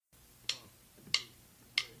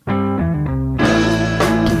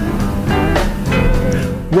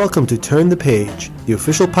welcome to Turn the Page, the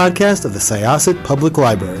official podcast of the Syosset Public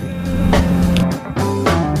Library.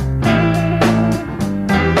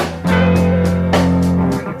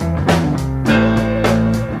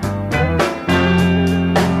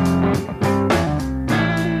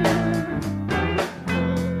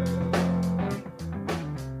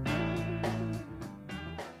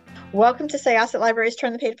 Welcome to Syosset Library's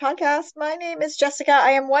Turn the Page podcast. My name is Jessica.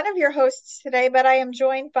 I am one of your hosts today, but I am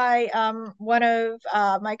joined by one of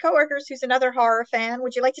my coworkers who's another horror fan.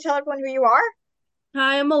 Would you like to tell everyone who you are?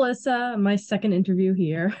 Hi, I'm Melissa. My second interview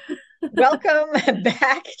here. Welcome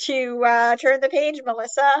back to Turn the Page,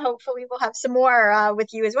 Melissa. Hopefully we'll have some more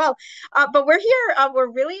with you as well. But we're here. We're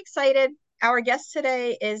really excited. Our guest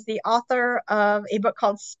today is the author of a book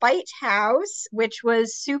called Spite House, which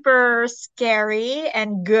was super scary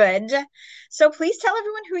and good. So please tell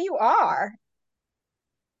everyone who you are.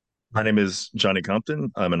 My name is Johnny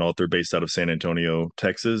Compton. I'm an author based out of San Antonio,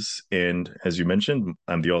 Texas. And as you mentioned,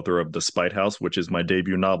 I'm the author of The Spite House, which is my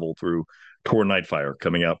debut novel through Tor Nightfire,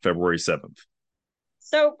 coming out February 7th.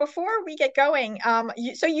 So before we get going,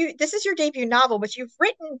 this is your debut novel, but you've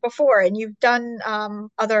written before and you've done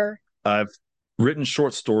other. I've written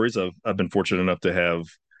short stories. I've been fortunate enough to have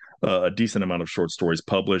a decent amount of short stories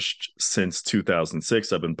published since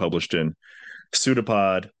 2006. I've been published in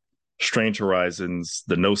Pseudopod, Strange Horizons,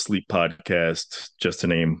 the No Sleep podcast, just to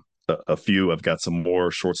name a few. I've got some more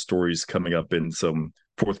short stories coming up in some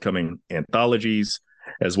forthcoming anthologies,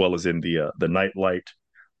 as well as in the Nightlight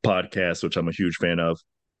podcast, which I'm a huge fan of.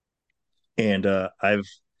 And I've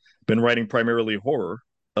been writing primarily horror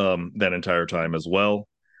that entire time as well.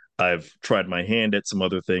 I've tried my hand at some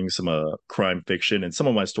other things, some crime fiction, and some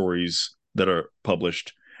of my stories that are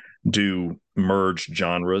published do merge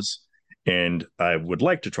genres. And I would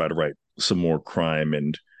like to try to write some more crime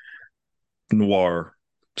and noir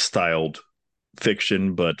styled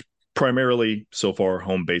fiction, but primarily so far,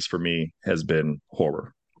 home base for me has been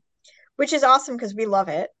horror. Which is awesome because we love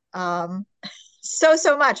it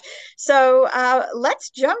so much. So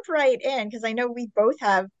let's jump right in because I know we both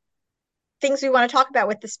have things we want to talk about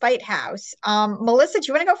with the Spite House. Melissa, do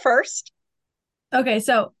you want to go first? Okay,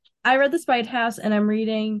 so I read The Spite House and I'm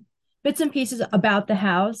reading bits and pieces about the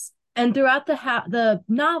house. And throughout the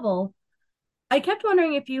novel, I kept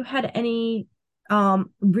wondering if you had any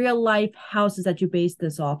real life houses that you based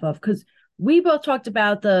this off of, because we both talked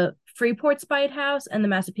about the Freeport Spite House and the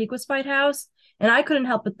Massapequa Spite House, and I couldn't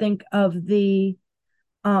help but think of the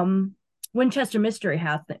Winchester Mystery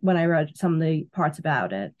House when I read some of the parts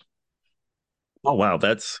about it. Oh wow,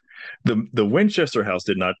 that's the Winchester House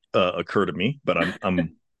did not occur to me, but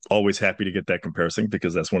I'm always happy to get that comparison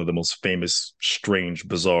because that's one of the most famous, strange,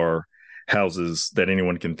 bizarre houses that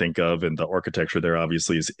anyone can think of, and the architecture there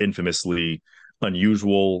obviously is infamously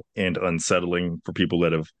unusual and unsettling for people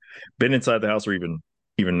that have been inside the house or even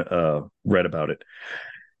read about it.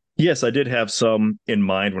 Yes, I did have some in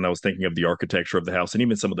mind when I was thinking of the architecture of the house and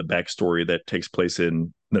even some of the backstory that takes place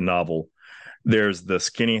in the novel. There's the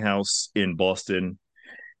Skinny House in Boston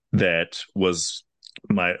that was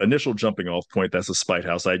my initial jumping off point. That's a Spite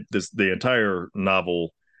House. The entire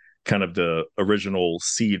novel, kind of the original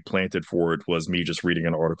seed planted for it was me just reading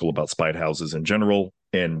an article about Spite Houses in general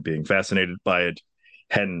and being fascinated by it.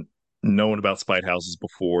 Hadn't known about Spite Houses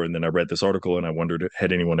before, and then I read this article and I wondered,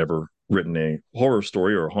 had anyone ever written a horror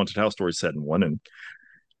story or a haunted house story set in one? And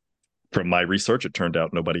from my research, it turned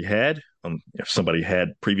out nobody had. If somebody had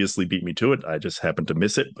previously beat me to it, I just happened to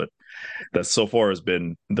miss it. But that so far has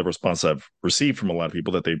been the response I've received from a lot of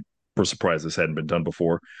people, that they were surprised this hadn't been done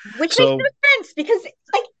before. Which makes no sense because,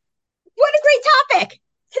 like, what a great topic.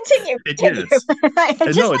 Continue. But I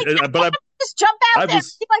just jump out there and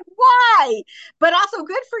be like, why? But also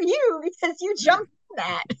good for you because you jumped in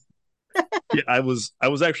that. Yeah, I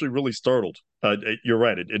was actually really startled. You're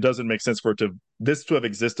right. It doesn't make sense for this to have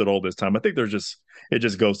existed all this time. I think it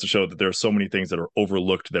just goes to show that there are so many things that are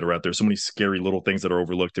overlooked that are out there, so many scary little things that are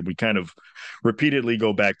overlooked, and we kind of repeatedly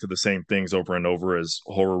go back to the same things over and over as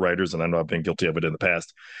horror writers. And I know I've been guilty of it in the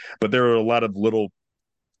past, but there are a lot of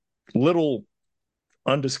little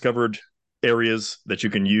undiscovered areas that you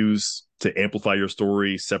can use to amplify your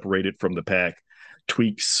story, separate it from the pack,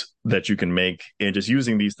 tweaks that you can make, and just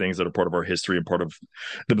using these things that are part of our history and part of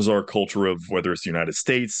the bizarre culture of whether it's the United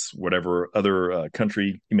States, whatever other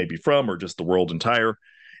country you may be from, or just the world entire.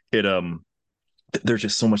 There's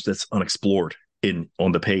just so much that's unexplored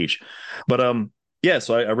on the page. But yeah,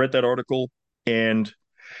 so I read that article, and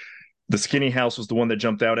the Skinny House was the one that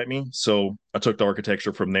jumped out at me, so I took the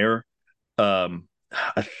architecture from there.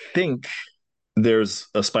 I think there's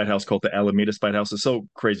a Spite House called the Alameda Spite House. It's so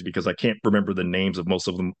crazy because I can't remember the names of most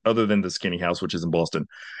of them other than the Skinny House, which is in Boston.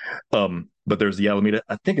 But there's the Alameda,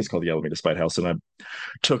 I think it's called the Alameda Spite House, and I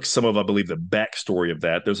took some of, I believe, the backstory of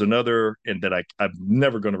that. There's another, and that I'm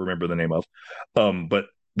never going to remember the name of, but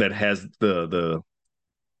that has the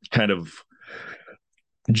kind of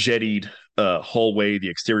jettied hallway, the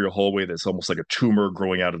exterior hallway that's almost like a tumor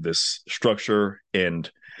growing out of this structure, and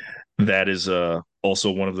that is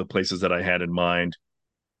also one of the places that I had in mind.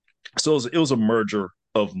 So it was a merger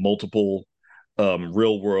of multiple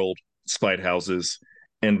real world spite houses,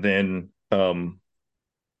 and then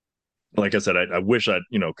like I said, I wish I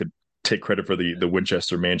could take credit for the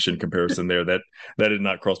Winchester Mansion comparison there. That did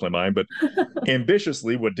not cross my mind, but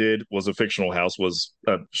ambitiously, what did was a fictional house was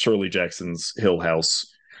Shirley Jackson's Hill House.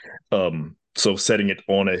 So setting it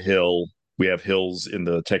on a hill, we have hills in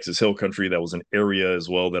the Texas Hill Country. That was an area as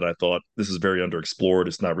well that I thought this is very underexplored.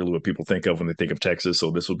 It's not really what people think of when they think of Texas.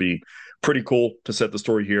 So this would be pretty cool to set the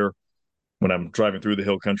story here. When I'm driving through the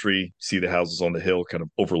hill country, see the houses on the hill kind of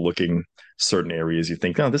overlooking certain areas. You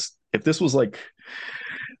think, oh, if this was like,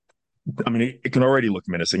 I mean, it can already look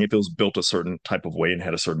menacing. If it was built a certain type of way and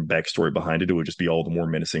had a certain backstory behind it, it would just be all the more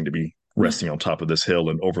menacing to be resting on top of this hill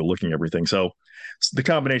and overlooking everything. So it's the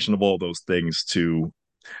combination of all those things to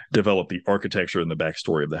develop the architecture and the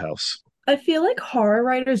backstory of the house. I feel like horror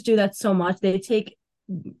writers do that so much. They take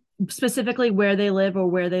specifically where they live or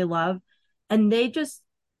where they love, and they just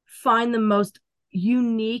find the most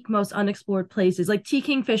unique, most unexplored places. Like T.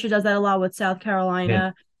 Kingfisher does that a lot with South Carolina.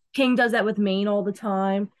 Yeah. King does that with Maine all the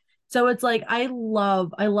time. So it's like I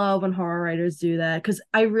love when horror writers do that because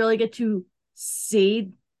I really get to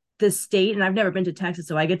see the state, and I've never been to Texas,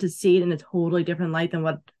 so I get to see it in a totally different light than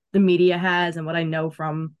what the media has and what I know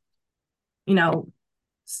from,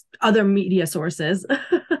 other media sources.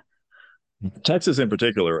 Texas in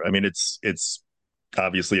particular, I mean, it's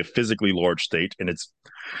obviously a physically large state, and it's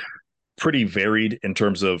pretty varied in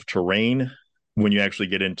terms of terrain when you actually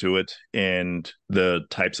get into it and the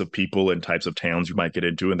types of people and types of towns you might get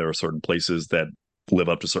into. And there are certain places that live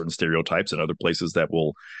up to certain stereotypes and other places that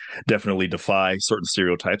will definitely defy certain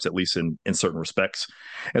stereotypes, at least in certain respects.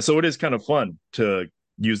 And so it is kind of fun to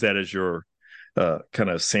use that as your kind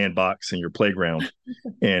of sandbox and your playground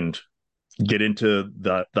and get into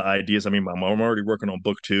the ideas. I mean, I'm already working on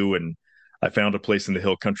book 2, and I found a place in the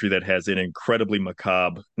Hill Country that has an incredibly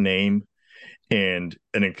macabre name and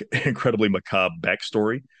an incredibly macabre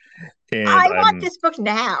backstory. And I want this book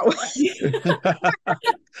now.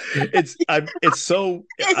 It's so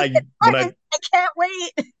I can't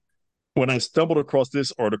wait. When I stumbled across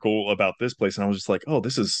this article about this place, and I was just like, oh,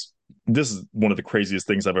 this is one of the craziest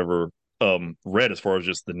things I've ever read as far as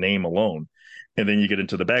just the name alone. And then you get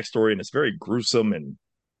into the backstory, and it's very gruesome,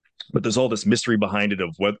 but there's all this mystery behind it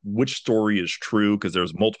of which story is true, because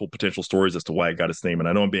there's multiple potential stories as to why it got its name. And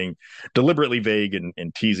I know I'm being deliberately vague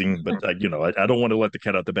and teasing, but I don't want to let the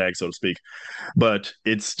cat out the bag, so to speak. But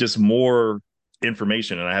it's just more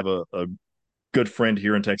information. And I have a good friend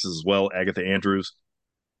here in Texas as well, Agatha Andrews.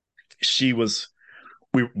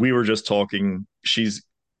 We were just talking. She's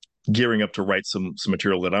gearing up to write some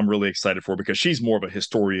material that I'm really excited for, because she's more of a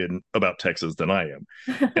historian about Texas than I am.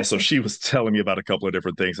 And so she was telling me about a couple of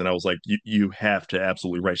different things, and I was like, you have to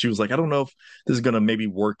absolutely write. She was like, I don't know if this is going to maybe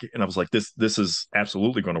work. And I was like, this is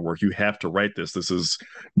absolutely going to work. You have to write this. This is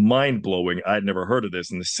mind blowing. I'd never heard of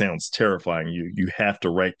this, and this sounds terrifying. You have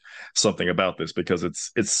to write something about this because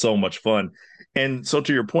it's so much fun. And so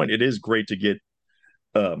to your point, it is great to get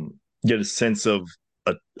a sense of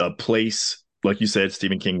a place, like you said,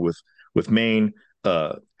 Stephen King with Maine,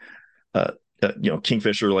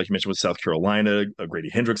 Kingfisher, like you mentioned, with South Carolina.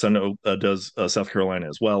 Grady Hendrix, I know, does South Carolina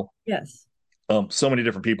as well. Yes. So many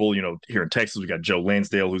different people. Here in Texas, we got Joe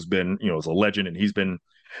Lansdale, who's been, is a legend, and he's been,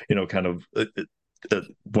 kind of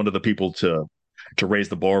one of the people to raise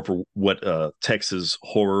the bar for what Texas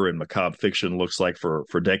horror and macabre fiction looks like for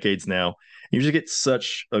decades now. You just get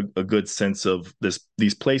such a good sense of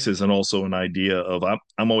these places, and also an idea of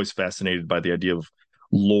I'm always fascinated by the idea of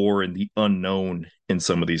lore and the unknown in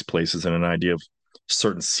some of these places, and an idea of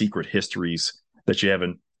certain secret histories that you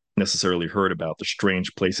haven't necessarily heard about. The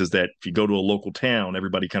strange places that if you go to a local town,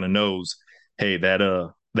 everybody kind of knows, hey, that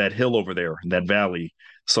hill over there, that valley,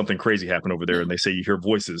 something crazy happened over there, and they say you hear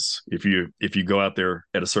voices if you go out there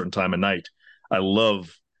at a certain time of night. I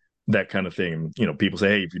love that kind of thing. People say,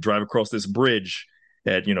 hey, if you drive across this bridge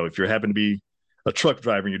if you happen to be a truck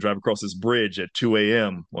driver and you drive across this bridge at 2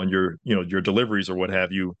 a.m. on your deliveries or what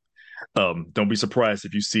have you, don't be surprised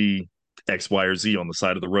if you see X, Y, or Z on the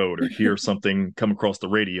side of the road, or hear something come across the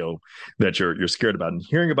radio that you're scared about. And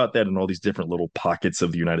hearing about that in all these different little pockets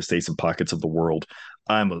of the United States and pockets of the world,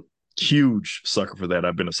 I'm a huge sucker for that.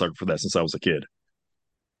 I've been a sucker for that since I was a kid.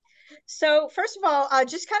 So first of all,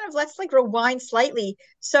 just kind of let's like rewind slightly.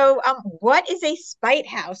 So, what is a spite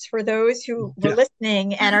house for those who were Yeah.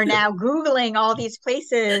 listening and are now Googling all these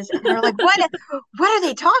places and are like, what are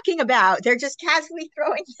they talking about? They're just casually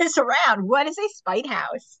throwing this around. What is a spite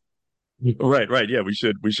house? Right. Yeah,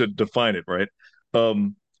 we should define it, right?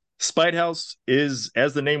 Um, Spite house is,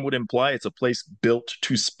 as the name would imply, it's a place built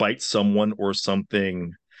to spite someone or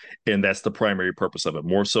something, and that's the primary purpose of it.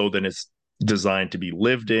 More so than it's designed to be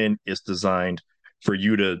lived in, it's designed for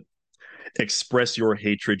you to express your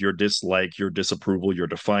hatred, your dislike, your disapproval, your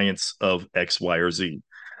defiance of X, Y, or Z.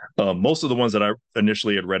 Most of the ones that I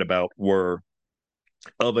initially had read about were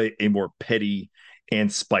of a more petty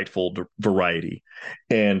and spiteful variety.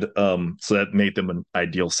 And so that made them an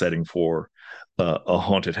ideal setting for a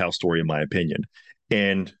haunted house story, in my opinion.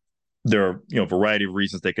 And there are, a variety of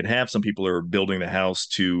reasons they could have. Some people are building the house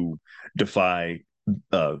to defy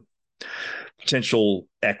uh, potential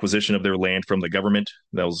acquisition of their land from the government.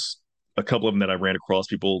 That was a couple of them that I ran across.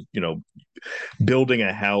 People, building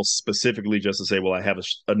a house specifically just to say, well, I have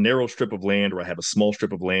a narrow strip of land, or I have a small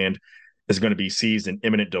strip of land is going to be seized in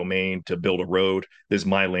eminent domain to build a road. This is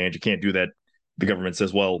my land. You can't do that. The government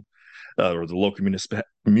says, well, or the local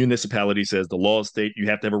municipality says the law state you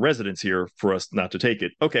have to have a residence here for us not to take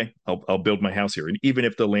it. Okay, I'll build my house here. And even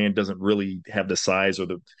if the land doesn't really have the size or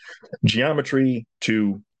the geometry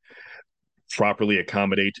to properly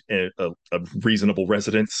accommodate a reasonable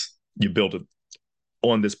residence, you build it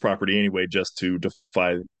on this property anyway, just to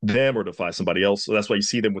defy them or defy somebody else. So that's why you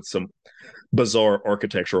see them with some bizarre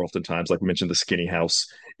architecture oftentimes, like we mentioned, the skinny house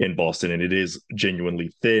in Boston, and it is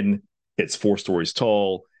genuinely thin. It's 4 stories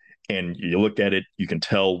tall, and you look at it, you can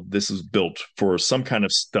tell this is built for some kind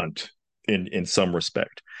of stunt in some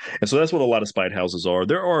respect. And so that's what a lot of spite houses are.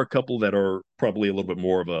 There are a couple that are probably a little bit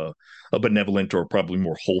more of a benevolent or probably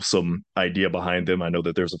more wholesome idea behind them. I know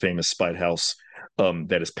that there's a famous spite house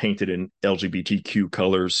that is painted in LGBTQ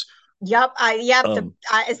colors. Yep. Um,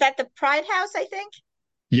 Is that the Pride House, I think?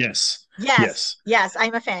 yes, Yes. yes. Yes,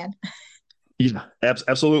 I'm a fan. Yeah,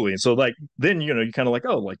 absolutely. And so like then you kind of like,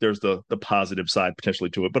 oh, like there's the positive side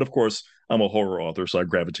potentially to it. But of course, I'm a horror author, so I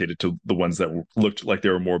gravitated to the ones that looked like they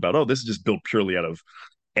were more about, oh, this is just built purely out of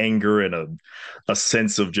anger and a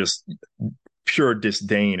sense of just pure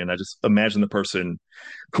disdain. And I just imagine the person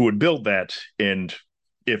who would build that, and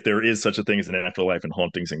if there is such a thing as an afterlife and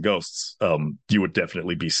hauntings and ghosts, you would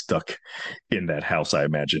definitely be stuck in that house, I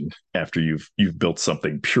imagine, after you've built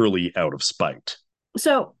something purely out of spite.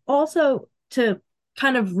 So also to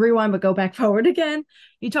kind of rewind but go back forward again,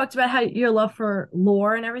 you talked about how your love for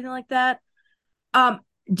lore and everything like that.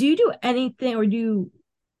 Do you do anything, or do you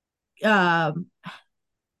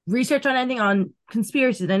research on anything on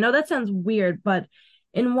conspiracies? I know that sounds weird, but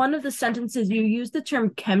in one of the sentences you use the term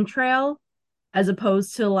chemtrail as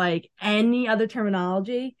opposed to like any other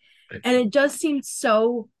terminology, and it just seems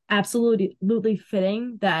so absolutely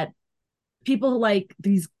fitting that people like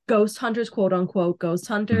these ghost hunters, quote unquote ghost Mhm.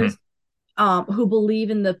 hunters, who believe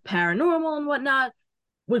in the paranormal and whatnot,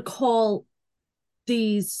 would call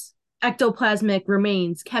these ectoplasmic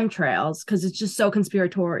remains chemtrails because it's just so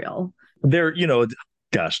conspiratorial. There,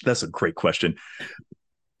 gosh, that's a great question.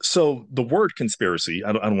 So the word conspiracy,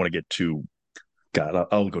 I don't want to get too, God,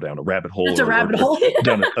 I'll go down a rabbit hole, It's a rabbit hole.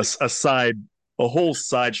 down a whole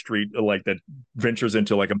side street like that ventures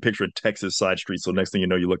into, like, I'm picturing Texas side street. So next thing you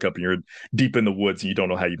know, you look up and you're deep in the woods and you don't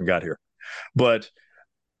know how you even got here. But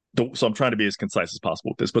so I'm trying to be as concise as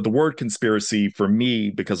possible with this. But the word conspiracy for me,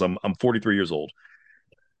 because I'm 43 years old.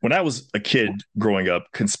 When I was a kid growing up,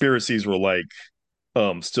 conspiracies were like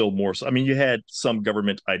still more so. I mean, you had some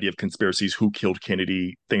government idea of conspiracies, who killed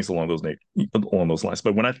Kennedy, things along those lines.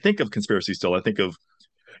 But when I think of conspiracy still, I think of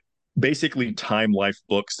basically Time Life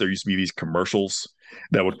books. There used to be these commercials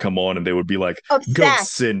that would come on and they would be like Obsessed.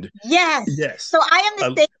 ghosts and Yes. yes. So I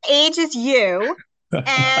am the I, same age as you,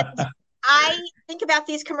 and I think about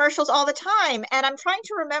these commercials all the time. And I'm trying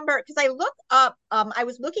to remember because I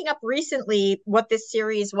was looking up recently what this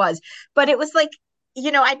series was, but it was like,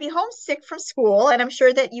 I'd be homesick from school, and I'm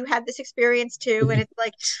sure that you had this experience too. And it's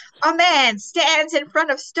like a man stands in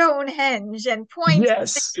front of Stonehenge and points,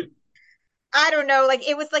 yes. I don't know, like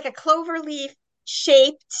it was like a clover leaf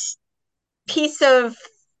shaped piece of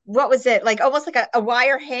what was it? Like almost like a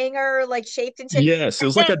wire hanger, like shaped into, Yes, it and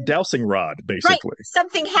was like a then dowsing rod, right, basically.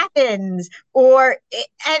 something happens, or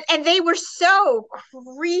and they were so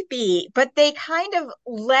creepy, but they kind of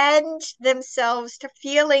lend themselves to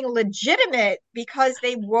feeling legitimate because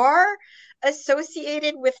they were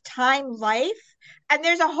associated with time life. And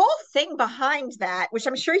there's a whole thing behind that, which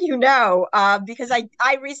I'm sure you know, because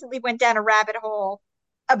I recently went down a rabbit hole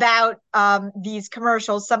about these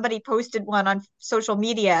commercials. Somebody posted one on social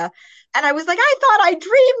media, and I was like, I thought I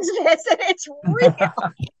dreamed this, and it's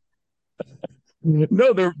real.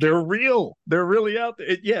 No, they're real. They're really out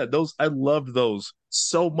there. Yeah, those I loved those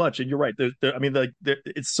so much. And you're right. I mean, like,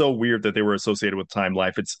 it's so weird that they were associated with Time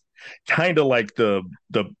Life. It's kind of like the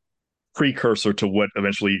precursor to what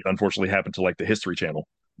eventually, unfortunately, happened to like the History Channel,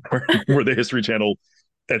 where the History Channel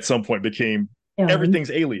at some point became Aliens.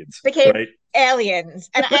 everything's aliens, Became right? aliens.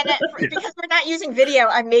 And Yeah, because we're not using video,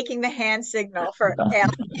 I'm making the hand signal for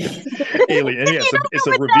aliens. alien. And You yes, don't it's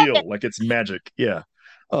a know what that is. reveal, like it's magic. Yeah.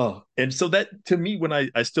 Oh, and so that to me, when I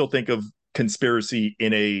still think of conspiracy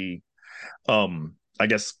in a I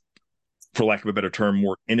guess for lack of a better term,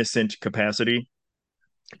 more innocent capacity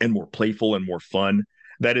and more playful and more fun.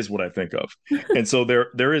 That is what I think of. And so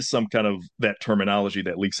there is some kind of that terminology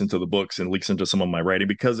that leaks into the books and leaks into some of my writing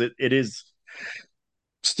because it is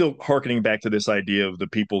still harkening back to this idea of the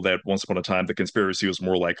people that once upon a time the conspiracy was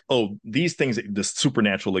more like, oh, these things, the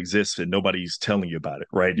supernatural exists and nobody's telling you about it,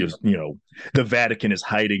 right? You know, the Vatican is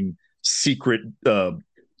hiding secret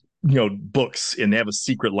books, and they have a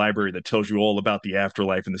secret library that tells you all about the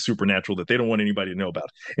afterlife and the supernatural that they don't want anybody to know about,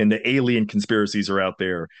 and the alien conspiracies are out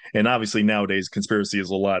there. And obviously nowadays conspiracy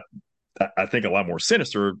is a lot, I think, a lot more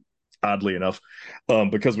sinister, oddly enough,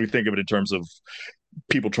 because we think of it in terms of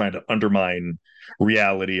people trying to undermine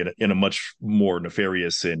reality in a much more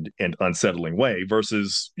nefarious and unsettling way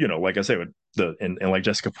versus, like I say, with and like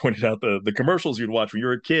Jessica pointed out, the commercials you'd watch when you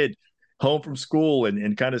were a kid, home from school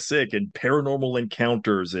and kind of sick, and paranormal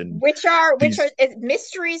encounters and Which are these,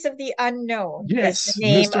 Mysteries of the Unknown is the yes,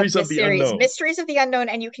 name of mysteries of this the series. unknown. Mysteries of the Unknown,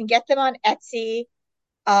 and you can get them on Etsy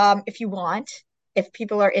if you want, if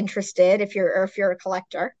people are interested, if you're a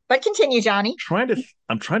collector. But continue, Johnny.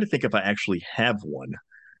 I'm trying to think if I actually have one.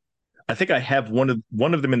 I think I have one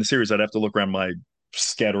of them in the series. I'd have to look around my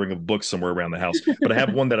scattering of books somewhere around the house, but I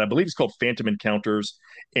have one that I believe is called Phantom Encounters.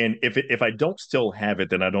 And if I don't still have it,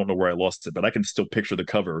 then I don't know where I lost it, but I can still picture the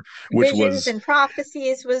cover, which Visions was and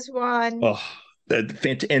Prophecies was one. oh, and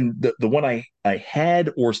the one I had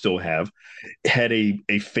or still have had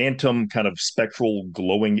a phantom kind of spectral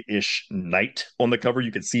glowing-ish knight on the cover.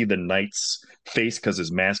 You could see the knight's face because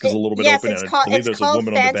his mask is a little bit Yes, open, and I believe it's there's a called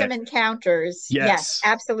woman on the Phantom back. Encounters. Yes, Yes.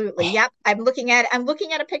 absolutely. Oh, Yep. I'm looking at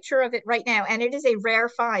a picture of it right now, and it is a rare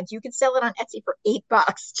find. You can sell it on Etsy for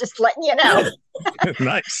 $8, just letting you know. oh,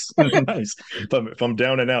 nice, nice. If I'm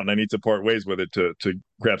down and out and I need to part ways with it to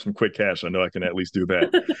grab some quick cash, I know I can at least do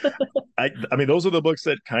that. I mean, those are the books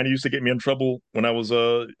that kind of used to get me in trouble when I was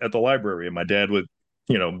at the library, and my dad would,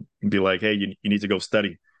 be like, "Hey, you need to go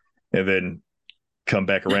study," and then come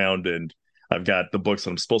back around and I've got the books that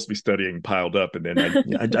I'm supposed to be studying piled up, and then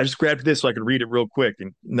I just grabbed this so I could read it real quick.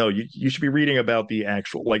 And no, you should be reading about the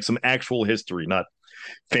actual, like, some actual history, not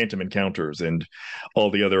Phantom Encounters and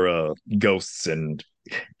all the other ghosts and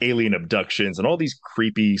alien abductions and all these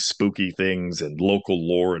creepy, spooky things and local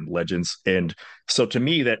lore and legends. And so to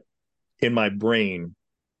me, that in my brain,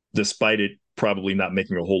 despite it probably not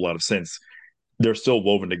making a whole lot of sense, they're still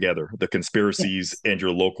woven together. The conspiracies Yes. and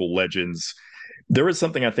your local legends. There is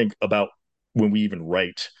something I think about when we even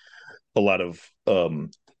write a lot of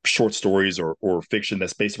short stories or fiction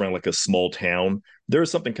that's based around like a small town. There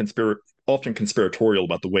is something often conspiratorial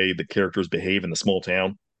about the way the characters behave in the small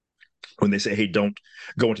town when they say, "Hey, don't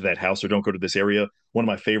go into that house or don't go to this area." One of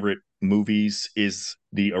my favorite movies is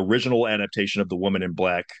the original adaptation of The Woman in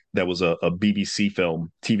Black. That was a BBC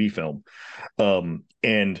film, TV film,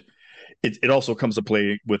 and it also comes to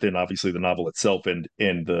play within obviously the novel itself and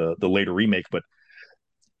the later remake. But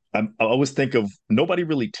I always think of nobody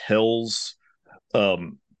really tells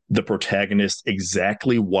um, the protagonist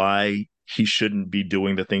exactly why he shouldn't be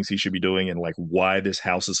doing the things he should be doing and like why this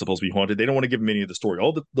house is supposed to be haunted. They don't want to give him any of the story.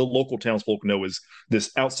 All the local townsfolk know is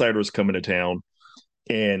this outsider is coming to town,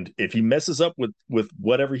 and if he messes up with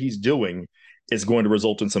whatever he's doing, it's going to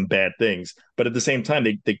result in some bad things. But at the same time,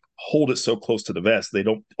 they hold it so close to the vest. They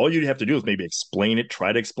don't, all you have to do is maybe explain it,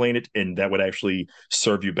 try to explain it, and that would actually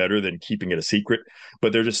serve you better than keeping it a secret.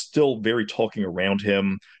 But they're just still very talking around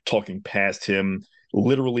him, talking past him,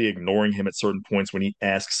 literally ignoring him at certain points when he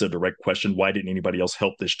asks a direct question. Why didn't anybody else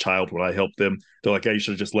help this child when I helped them? They're like, "Hey, you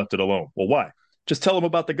should have just left it alone." Well, why? Just tell them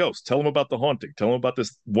about the ghost. Tell them about the haunting. Tell them about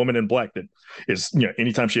this woman in black that is,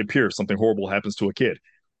 anytime she appears, something horrible happens to a kid.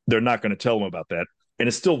 They're not going to tell them about that. And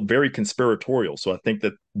it's still very conspiratorial. So I think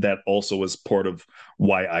that also is part of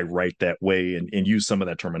why I write that way and use some of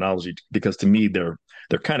that terminology, because to me, they're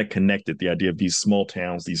kind of connected. The idea of these small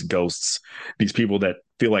towns, these ghosts, these people that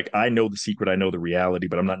feel like I know the secret, I know the reality,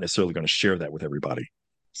 but I'm not necessarily going to share that with everybody.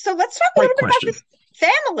 So let's talk a Great little bit about question. this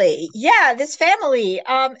family. Yeah, this family.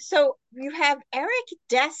 So you have Eric,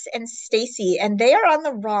 Des, and Stacy, and they are on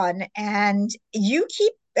the run, and you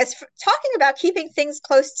keep as talking about keeping things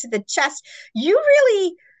close to the chest. You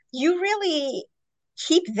really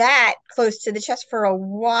keep that close to the chest for a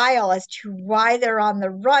while as to why they're on the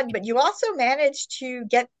run, but you also manage to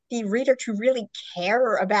get the reader to really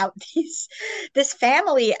care about this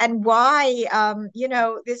family and why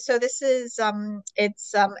this is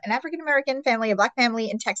it's an African American family, a black family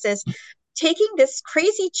in Texas, taking this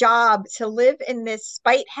crazy job to live in this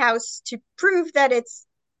spite house to prove that it's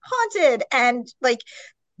haunted. And like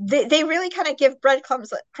they really kind of give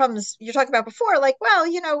breadcrumbs you're talking about before, like,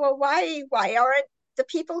 well, well, why aren't the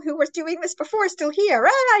people who were doing this before still here?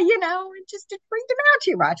 It freaked them out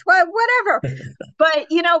too much. Whatever. But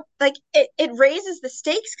like it raises the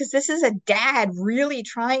stakes because this is a dad really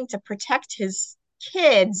trying to protect his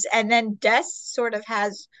kids, and then Des sort of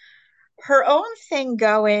has her own thing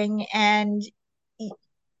going, and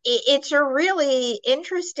it's a really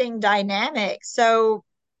interesting dynamic. So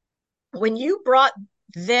when you brought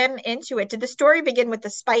them into it, did the story begin with the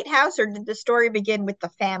Spite House, or did the story begin with the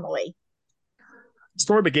family? The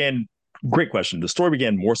story began, great question. The story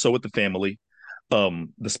began more so with the family. The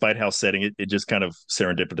Spite House setting, it just kind of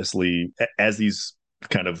serendipitously, as these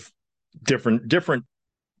kind of different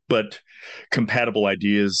but compatible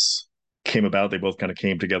ideas came about, they both kind of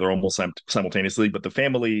came together almost simultaneously. But the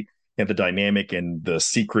family and the dynamic and the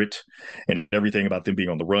secret and everything about them being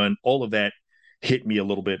on the run, all of that hit me a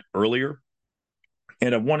little bit earlier.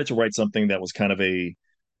 And I wanted to write something that was kind of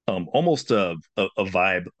almost a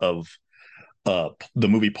vibe of the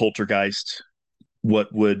movie Poltergeist. What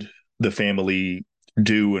would the family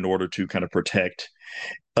do in order to kind of protect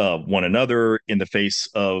one another in the face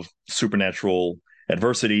of supernatural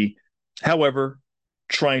adversity? However,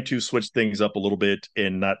 trying to switch things up a little bit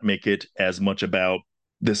and not make it as much about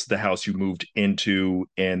this the house you moved into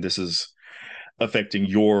and this is affecting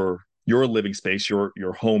your living space,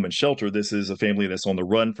 your home and shelter. This is a family that's on the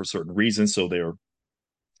run for certain reasons, so they're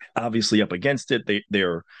obviously up against it.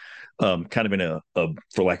 They're kind of in a,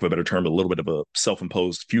 for lack of a better term, a little bit of a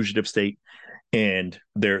self-imposed fugitive state, and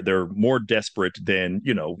they're more desperate than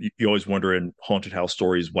you always wonder in haunted house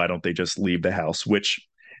stories, why don't they just leave the house? Which,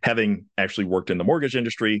 having actually worked in the mortgage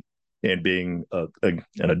industry and being an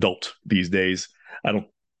adult these days, I don't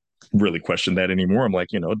really question that anymore. I'm like,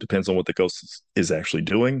 it depends on what the ghost is actually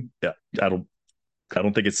doing. Yeah, I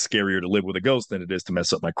don't think it's scarier to live with a ghost than it is to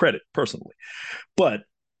mess up my credit personally. But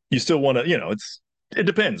you still want to, it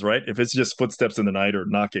depends, right? If it's just footsteps in the night or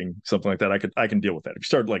knocking, something like that, I can deal with that. If you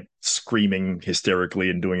start like screaming hysterically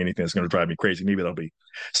and doing anything that's going to drive me crazy, maybe that'll be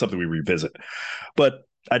something we revisit. But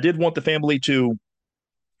I did want the family to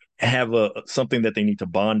have something that they need to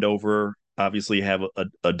bond over. Obviously, have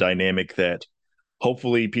a dynamic that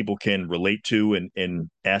hopefully people can relate to, and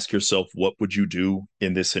ask yourself, what would you do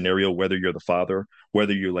in this scenario? Whether you're the father,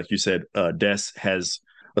 whether you're, like you said, Des has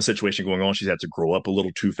a situation going on. She's had to grow up a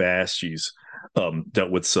little too fast. She's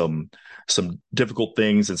dealt with some difficult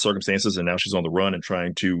things and circumstances, and now she's on the run and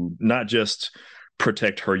trying to not just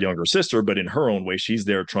protect her younger sister, but in her own way, she's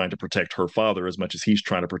there trying to protect her father as much as he's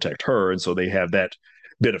trying to protect her. And so they have that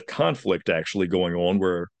bit of conflict actually going on,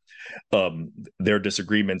 where their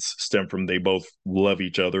disagreements stem from they both love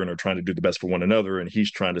each other and are trying to do the best for one another, and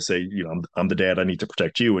he's trying to say, I'm the dad, I need to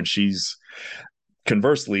protect you, and she's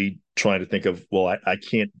conversely trying to think of, well, I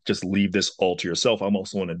can't just leave this all to yourself. I'm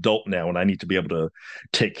also an adult now, and I need to be able to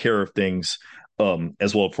take care of things,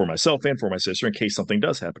 as well for myself and for my sister in case something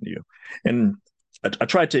does happen to you. And I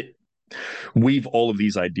tried to weave all of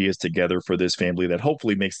these ideas together for this family that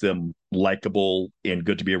hopefully makes them likable and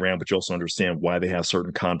good to be around, but you also understand why they have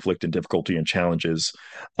certain conflict and difficulty and challenges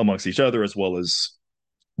amongst each other, as well as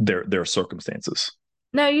their circumstances.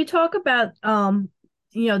 Now you talk about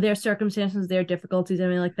their circumstances, their difficulties,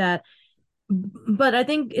 everything like that. But I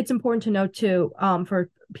think it's important to note too, for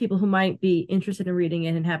people who might be interested in reading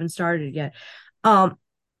it and haven't started yet.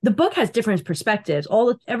 The book has different perspectives.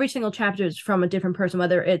 Every single chapter is from a different person,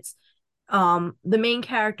 whether it's the main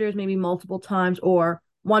characters maybe multiple times or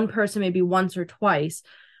one person maybe once or twice.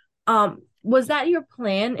 Was that your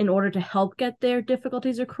plan in order to help get their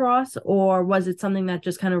difficulties across, or was it something that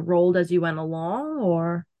just kind of rolled as you went along?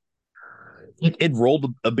 Or it rolled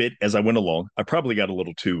a bit as I went along. I probably got a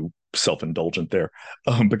little too self-indulgent there,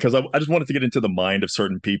 because I just wanted to get into the mind of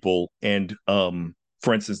certain people. And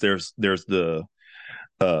for instance, there's uh,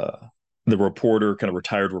 the reporter, kind of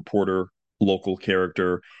retired reporter, local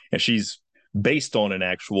character, and she's based on an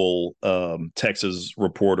actual Texas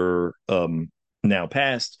reporter, now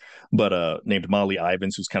passed, but named Molly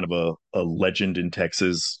Ivins, who's kind of a legend in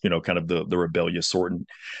Texas, kind of the rebellious sort. And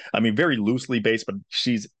I mean, very loosely based, but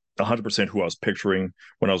she's 100% who I was picturing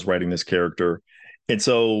when I was writing this character. And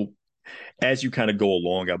so as you kind of go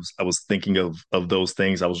along, I was thinking of those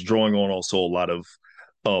things. I was drawing on also a lot of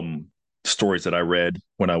um stories that I read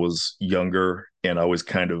when I was younger, and I always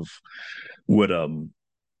kind of would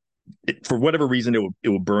for whatever reason it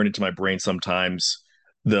would burn into my brain sometimes,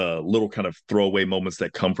 the little kind of throwaway moments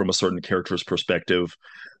that come from a certain character's perspective.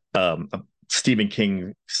 Stephen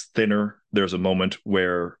King's Thinner, there's a moment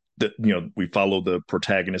where we follow the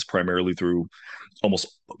protagonist primarily through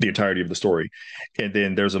almost the entirety of the story, and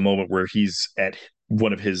then there's a moment where he's at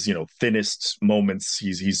one of his thinnest moments.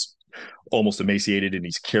 He's almost emaciated, and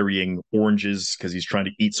he's carrying oranges because he's trying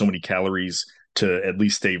to eat so many calories to at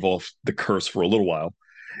least stave off the curse for a little while.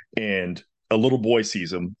 And a little boy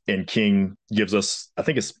sees him, and King gives us, I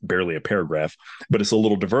think it's barely a paragraph, but it's a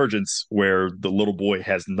little divergence where the little boy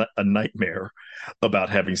has a nightmare about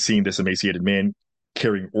having seen this emaciated man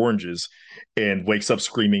carrying oranges, and wakes up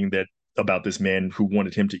screaming that about this man who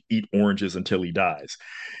wanted him to eat oranges until he dies.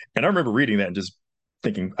 And I remember reading that and just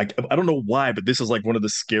thinking, I don't know why, but this is like one of the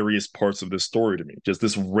scariest parts of this story to me. Just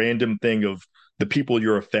this random thing of the people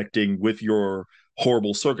you're affecting with your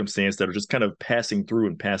horrible circumstance that are just kind of passing through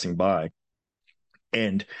and passing by.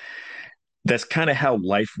 And that's kind of how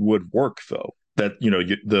life would work, though. That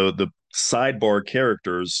the sidebar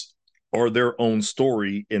characters are their own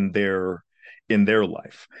story in their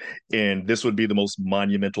life, and this would be the most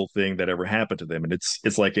monumental thing that ever happened to them. And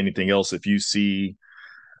it's like anything else. If you see,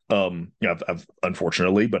 I've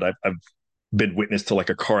unfortunately, but I've been witness to like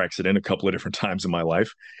a car accident a couple of different times in my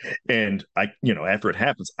life, and after it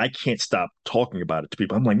happens, I can't stop talking about it to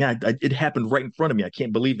people. I'm like, man, it happened right in front of me. I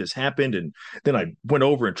can't believe this happened. And then I went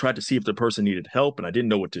over and tried to see if the person needed help, and I didn't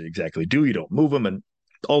know what to exactly do. You don't move them, and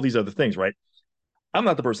all these other things, right? I'm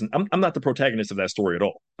not the person. I'm not the protagonist of that story at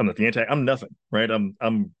all. I'm not the anti. I'm nothing, right?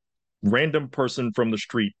 I'm random person from the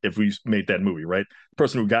street. If we made that movie, right? The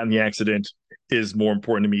person who got in the accident is more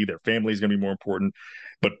important to me. Their family is going to be more important,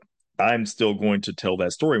 but I'm still going to tell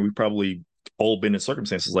that story. We've probably all been in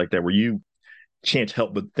circumstances like that where you can't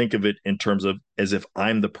help but think of it in terms of as if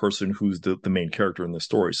I'm the person who's the main character in the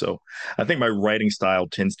story. So I think my writing style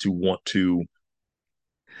tends to want to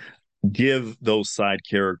give those side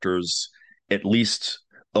characters at least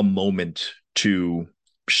a moment to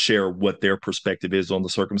share what their perspective is on the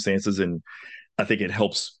circumstances. And I think it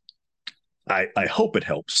helps. I hope it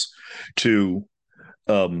helps to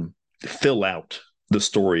fill out the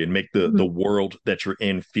story and make the world that you're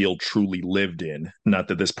in feel truly lived in. Not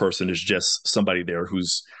that this person is just somebody there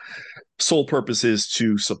whose sole purpose is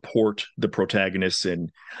to support the protagonist and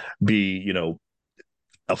be,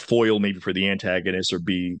 a foil maybe for the antagonist, or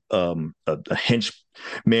be a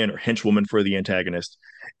henchman or henchwoman for the antagonist,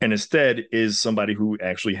 and instead is somebody who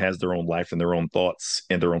actually has their own life and their own thoughts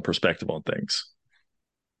and their own perspective on things.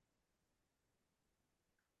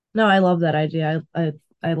 No, I love that idea.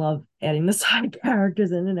 I love adding the side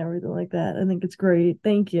characters in and everything like that. I think it's great.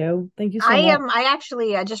 Thank you. Thank you so I much. am. I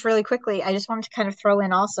actually just really quickly. I just wanted to kind of throw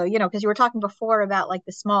in also, because you were talking before about like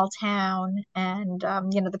the small town and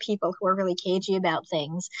the people who are really cagey about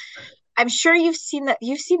things. I'm sure you've seen that.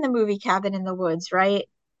 You've seen the movie Cabin in the Woods, right?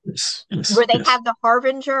 Yes, yes, Where they yes. have the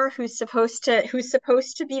harbinger who's supposed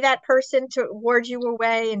to be that person to ward you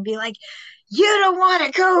away and be like, you don't want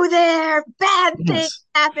to go there, bad things Yes.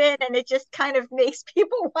 happen, and it just kind of makes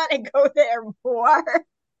people want to go there more.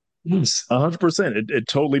 Yes, 100%. It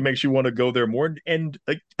totally makes you want to go there more. And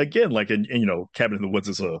again, like Cabin in the Woods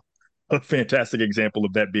is a fantastic example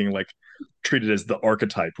of that being like treated as the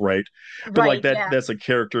archetype, right? But like Right, that yeah. that's a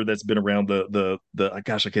character that's been around the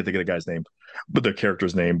gosh, I can't think of the guy's name, but the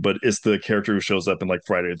character's name. But it's the character who shows up in like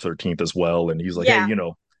Friday the 13th as well. And he's like, hey, Yeah.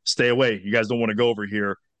 stay away. You guys don't want to go over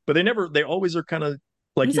here. But they always are kind of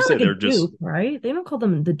like He's you not said, like a they're just dupe, right? They don't call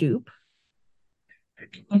them the dupe.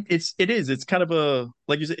 it's kind of a,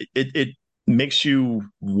 like you said, it makes you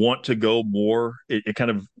want to go more. It kind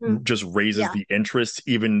of Mm. just raises Yeah. the interest,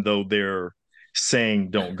 even though they're saying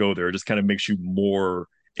don't go there. It just kind of makes you more,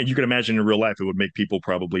 and you can imagine in real life it would make people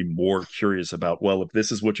probably more curious about, well, if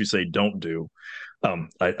this is what you say don't do,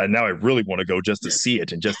 I now I really want to go just to see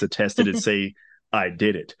it and just to test it and say, I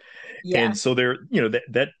did it. Yeah. And so there,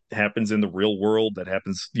 that happens in the real world. That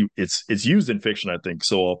happens. It's used in fiction, I think,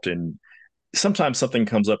 so often. Sometimes something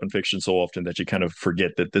comes up in fiction so often that you kind of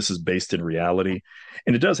forget that this is based in reality,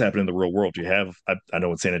 and it does happen in the real world. You have, I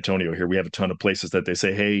know in San Antonio here, we have a ton of places that they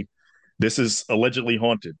say, hey, this is allegedly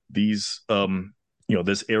haunted. These,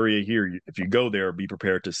 this area here, if you go there, be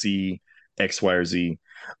prepared to see X, Y, or Z.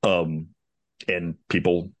 Um, and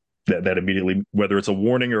people that immediately, whether it's a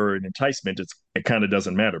warning or an enticement, it kind of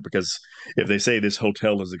doesn't matter, because if they say this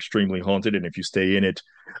hotel is extremely haunted and if you stay in it,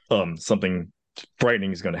 something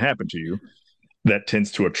frightening is going to happen to you, that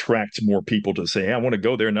tends to attract more people to say, hey, I want to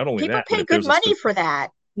go there. Not only People that, but pay if good there's a money for that.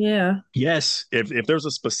 Yeah. yes, if there's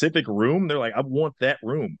a specific room, they're like, I want that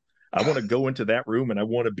room. I want to go into that room and I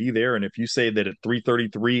want to be there. And if you say that at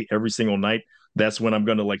 3:33 every single night, that's when I'm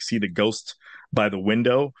going to like see the ghost by the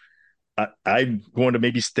window, I'm going to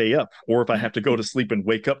maybe stay up. Or if I have to go to sleep and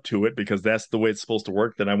wake up to it because that's the way it's supposed to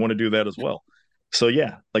work, then I want to do that as well. So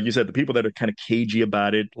yeah, like you said, the people that are kind of cagey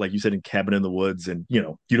about it, like you said, in Cabin in the Woods, and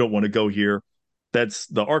you don't want to go here. That's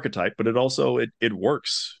the archetype, but it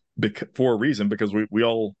works for a reason, because we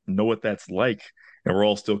all know what that's like, and we're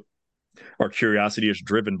all still, our curiosity is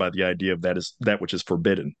driven by the idea of that which is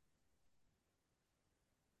forbidden.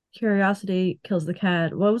 Curiosity kills the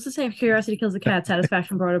cat. What was the same? Curiosity kills the cat.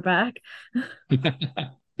 Satisfaction brought it back.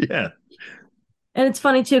 Yeah. And it's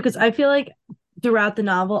funny too, because I feel like throughout the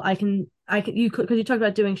novel, because you talked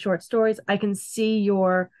about doing short stories. I can see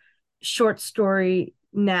your short story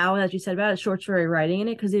now, as you said about it, short story writing in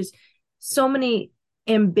it, because there's so many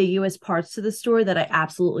ambiguous parts to the story that I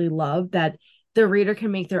absolutely love that the reader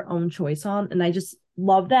can make their own choice on. And I just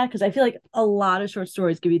love that, because I feel like a lot of short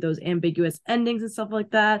stories give you those ambiguous endings and stuff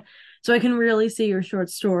like that. So I can really see your short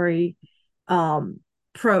story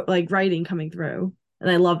writing coming through.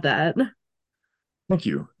 And I love that. Thank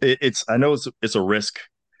you. I know it's a risk,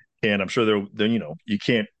 and I'm sure you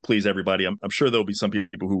can't please everybody. I'm sure there'll be some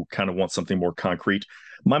people who kind of want something more concrete.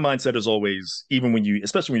 My mindset is always, even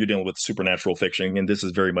especially when you're dealing with supernatural fiction, and this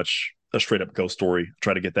is very much a straight up ghost story. I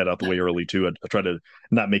try to get that out the way early too. I try to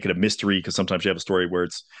not make it a mystery, because sometimes you have a story where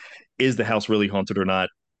is the house really haunted or not?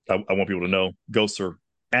 I want people to know ghosts are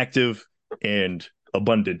active and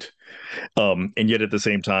abundant, and yet at the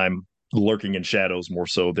same time lurking in shadows more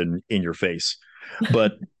so than in your face.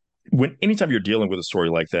 But anytime you're dealing with a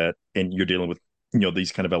story like that, and you're dealing with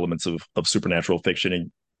these kind of elements of supernatural fiction,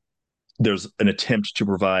 and there's an attempt to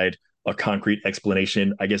provide a concrete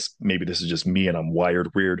explanation, I guess maybe this is just me and I'm wired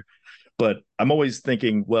weird, but I'm always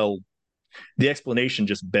thinking, well, the explanation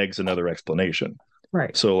just begs another explanation.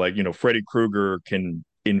 Right. So like, Freddy Krueger can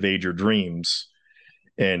invade your dreams,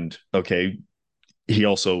 and okay, he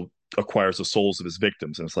also acquires the souls of his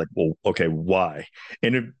victims, and it's like, well, okay, why?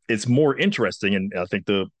 And it's more interesting, and I think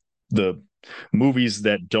the movies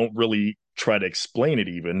that don't really try to explain it,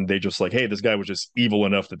 even, they just like, hey, this guy was just evil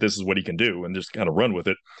enough that this is what he can do, and just kind of run with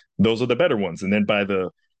it. Those are the better ones. And then by the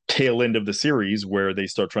tail end of the series, where they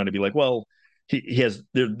start trying to be like, well, he has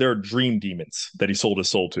there are dream demons that he sold his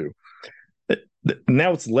soul to.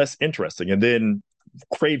 Now it's less interesting. And then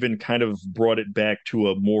Craven kind of brought it back to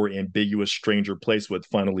a more ambiguous, stranger place with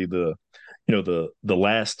finally the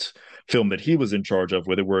last film that he was in charge of,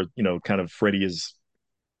 with it, where kind of Freddy is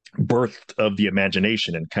birthed of the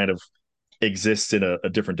imagination and kind of exists in a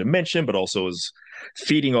different dimension, but also is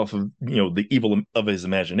feeding off of the evil of his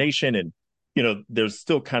imagination. And there's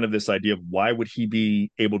still kind of this idea of why would he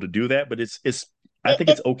be able to do that, but I think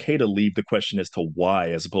it's okay to leave the question as to why,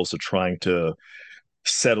 as opposed to trying to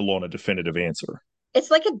settle on a definitive answer. It's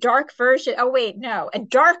like a dark version. Oh, wait, no, a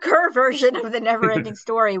darker version of the never-ending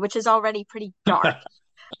story, which is already pretty dark.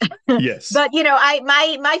 Yes. But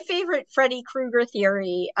my favorite Freddy Krueger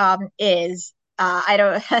theory is I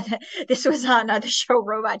don't this was on the show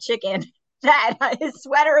Robot Chicken, that his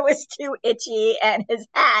sweater was too itchy and his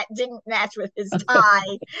hat didn't match with his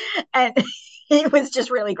tie, and he was just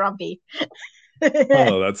really grumpy.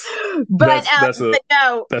 Oh, but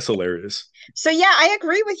no, that's hilarious. So yeah, I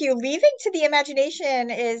agree with you. Leaving to the imagination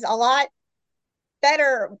is a lot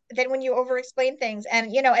better than when you over explain things.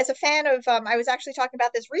 And as a fan of I was actually talking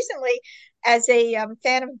about this recently, as a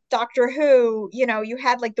fan of Doctor Who, you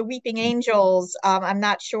had like the Weeping Angels. I'm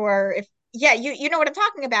not sure if, yeah, you know what I'm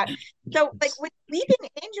talking about. So like when Weeping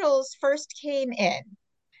Angels first came in,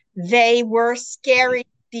 they were scary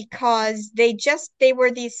because they were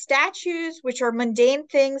these statues, which are mundane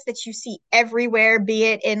things that you see everywhere, be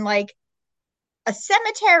it in like a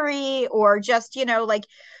cemetery or just like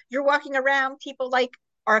you're walking around, people like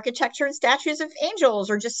architecture and statues of angels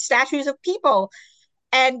or just statues of people.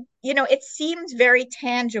 And it seems very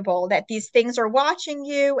tangible that these things are watching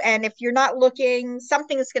you, and if you're not looking,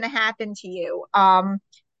 something is going to happen to you.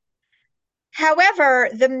 However,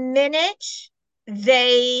 the minute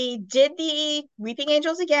they did the Weeping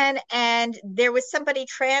Angels again, and there was somebody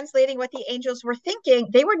translating what the angels were thinking,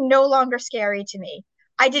 they were no longer scary to me.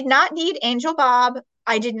 I did not need Angel Bob.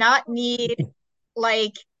 I did not need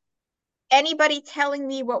like anybody telling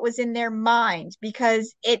me what was in their mind,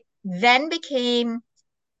 because it then became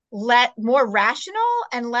more rational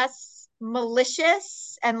and less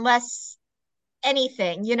malicious and less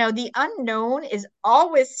anything. The unknown is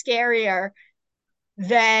always scarier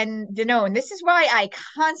than the known. This is why I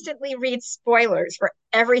constantly read spoilers for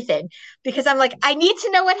everything, because I'm like, I need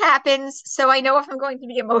to know what happens so I know if I'm going to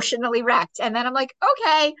be emotionally wrecked. And then I'm like,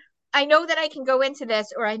 okay, I know that I can go into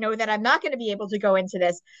this, or I know that I'm not going to be able to go into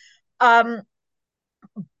this. Um,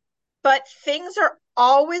 but things are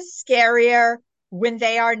always scarier when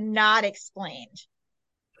they are not explained.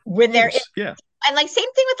 When they're in, Yeah. and like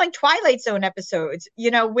same thing with like Twilight Zone episodes,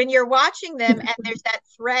 when you're watching them and there's that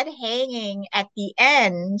thread hanging at the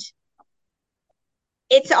end,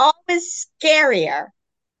 it's always scarier.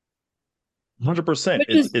 100%. Which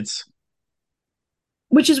is It's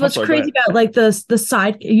which is I'm what's sorry, go crazy ahead. about like the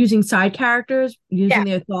side using side characters, Yeah. using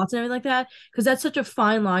their thoughts and everything like that, because that's such a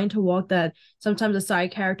fine line to walk, that sometimes a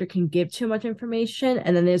side character can give too much information,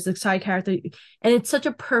 and then there's the side character, and it's such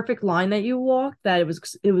a perfect line that you walk, that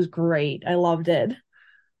it was great. I loved it.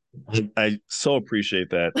 I so appreciate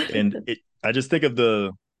that. And I just think of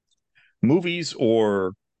the movies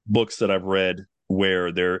or books that I've read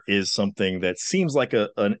where there is something that seems like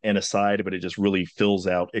an aside, but it just really fills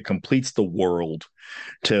out, it completes the world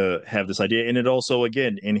to have this idea. And it also,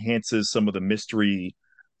 again, enhances some of the mystery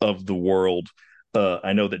of the world.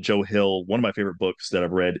 I know that Joe Hill, one of my favorite books that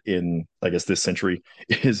I've read in, I guess, this century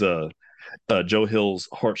is Joe Hill's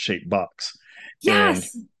Heart Shaped Box. And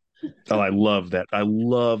Yes. oh, I love that. I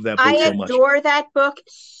love that book I so much. adore that book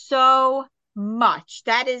so much.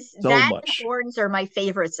 So That and much. Horns are my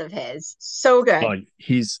favorites of his. So good.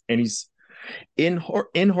 He's in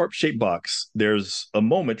Harp Shaped Box. There's a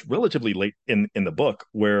moment relatively late in the book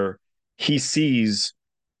where he sees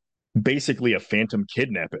basically a phantom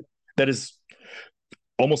kidnapping that is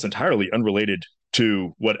almost entirely unrelated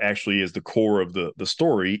to what actually is the core of the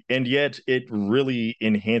story, and yet it really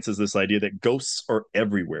enhances this idea that ghosts are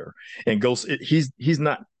everywhere. And he's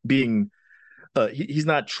not being he's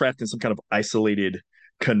not trapped in some kind of isolated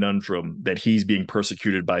conundrum that he's being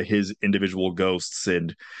persecuted by his individual ghosts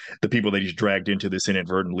and the people that he's dragged into this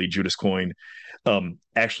inadvertently. Judas Coin.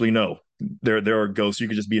 Actually, no, there are ghosts. You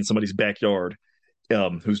could just be in somebody's backyard,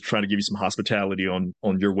 who's trying to give you some hospitality on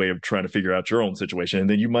your way of trying to figure out your own situation, and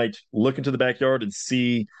then you might look into the backyard and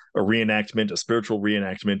see a spiritual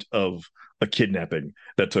reenactment of a kidnapping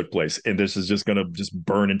that took place, and this is just going to just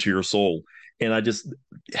burn into your soul. And I just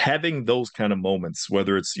having those kind of moments,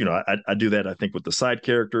 whether it's I do that, I think, with the side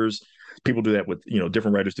characters. People do that with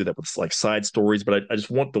different writers do that with like side stories, but I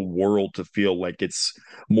just want the world to feel like it's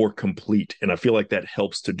more complete, and I feel like that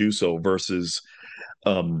helps to do so versus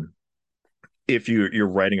um if you're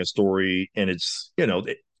writing a story and it's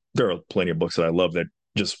there are plenty of books that I love that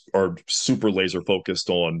just are super laser focused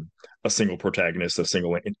on a single protagonist, a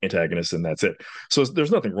single antagonist, and that's it. So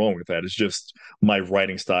there's nothing wrong with that. It's just my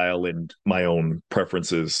writing style and my own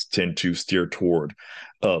preferences tend to steer toward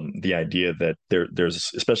the idea that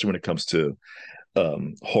there's, especially when it comes to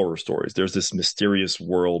horror stories, there's this mysterious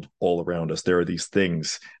world all around us. There are these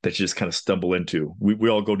things that you just kind of stumble into. We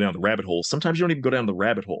all go down the rabbit hole. Sometimes you don't even go down the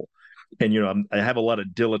rabbit hole. And I have a lot of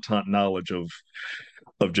dilettante knowledge of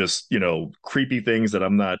just creepy things that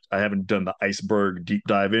I haven't done the iceberg deep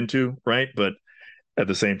dive into, right? But at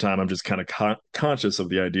the same time, I'm just kind of conscious of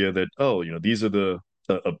the idea that, oh, these are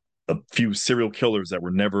a few serial killers that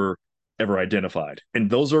were never ever identified,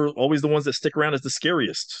 and those are always the ones that stick around as the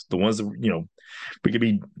scariest, the ones that we could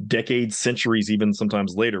be decades, centuries, even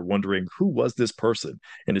sometimes later, wondering who was this person.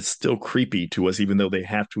 And it's still creepy to us, even though they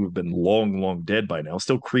have to have been long, long dead by now.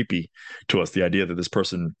 Still creepy to us, the idea that this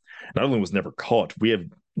person not only was never caught, we have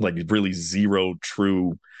like really zero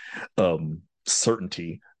true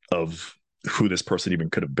certainty of who this person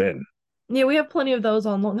even could have been. Yeah, we have plenty of those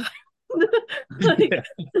on Long Island. Like,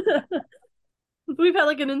 Yeah. we've had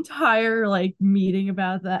like an entire like meeting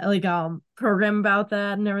about that, like program about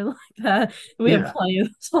that and everything like that. We have Yeah. plenty of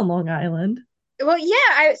this on Long Island. Well,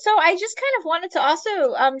 yeah, so I just kind of wanted to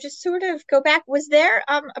also just sort of go back. Was there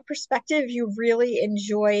a perspective you really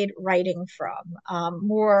enjoyed writing from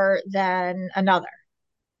more than another?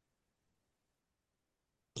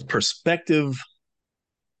 Perspective,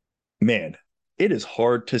 man, it is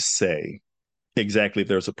hard to say. exactly if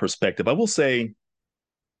there's a perspective. I will say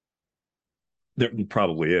there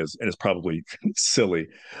probably is, and it's probably silly.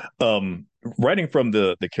 Writing from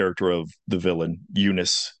the character of the villain,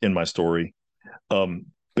 Eunice, in my story, um,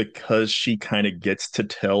 because she kind of gets to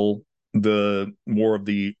tell the more of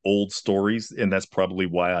the old stories, and that's probably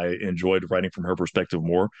why I enjoyed writing from her perspective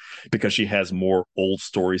more, because she has more old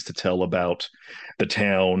stories to tell about the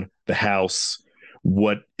town, the house,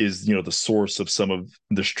 what is, the source of some of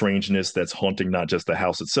the strangeness that's haunting not just the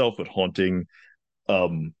house itself, but haunting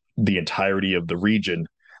the entirety of the region,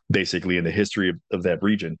 basically, in the history of that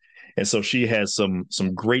region. And so she has some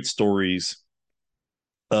great stories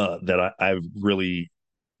that I've really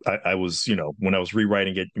I was, when I was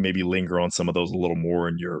rewriting it, maybe linger on some of those a little more,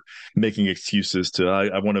 and you're making excuses to,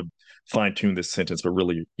 I want to fine tune this sentence, but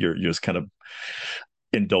really you're just kind of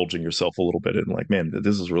indulging yourself a little bit and like, man,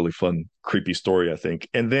 this is a really fun, creepy story, I think.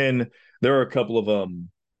 And then there are a couple of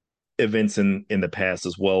events in the past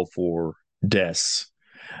as well for Des.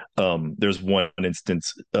 There's one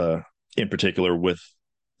instance in particular with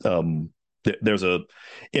there's a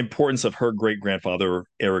importance of her great grandfather,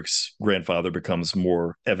 Eric's grandfather, becomes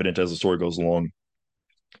more evident as the story goes along.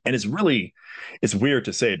 And it's weird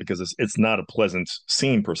to say because it's not a pleasant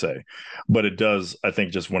scene per se, but it does. I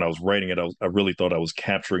think just when I was writing it, I really thought I was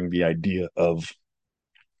capturing the idea of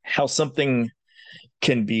how something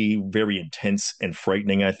can be very intense and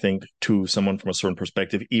frightening, I think, to someone from a certain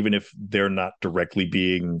perspective, even if they're not directly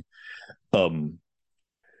being, um,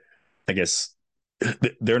 I guess,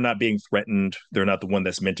 they're not being threatened. They're not the one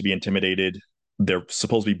that's meant to be intimidated. They're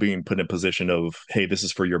supposed to be being put in a position of, hey, this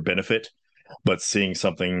is for your benefit. But seeing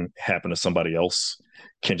something happen to somebody else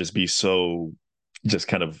can just be so, just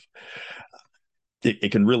kind of,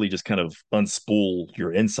 it can really just kind of unspool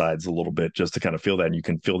your insides a little bit just to kind of feel that. And you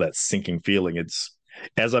can feel that sinking feeling. It's,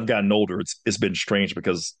 as I've gotten older, it's been strange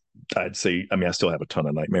because I'd say, I mean, I still have a ton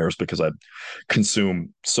of nightmares because I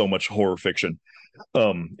consume so much horror fiction,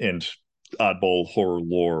 and oddball horror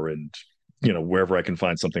lore, and wherever I can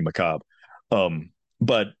find something macabre.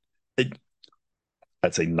 But it,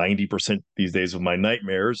 I'd say 90% these days of my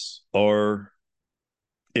nightmares are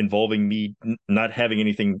involving me not having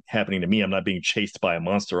anything happening to me. I'm not being chased by a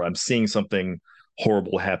monster. I'm seeing something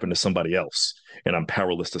horrible happen to somebody else, and I'm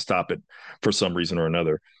powerless to stop it for some reason or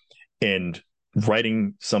another. And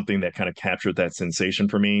writing something that kind of captured that sensation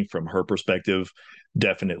for me from her perspective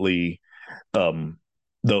definitely, um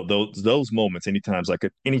those moments,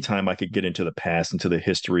 anytime I could get into the past, into the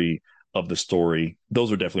history of the story,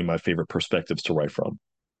 those are definitely my favorite perspectives to write from.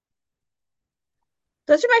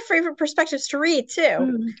 Those are my favorite perspectives to read too.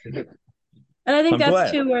 Mhm. And I think I'm that's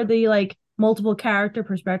glad. too where the like multiple character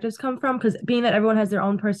perspectives come from, because being that everyone has their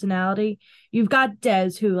own personality, you've got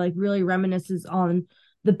Des who like really reminisces on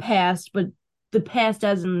the past, but the past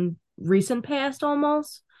as in recent past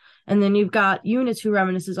almost. And then you've got Eunice who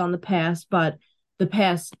reminisces on the past, but the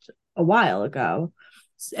past a while ago.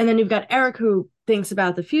 And then you've got Eric who thinks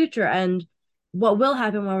about the future and what will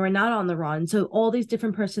happen when we're not on the run. So all these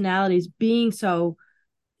different personalities being so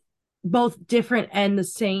both different and the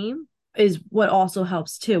same is what also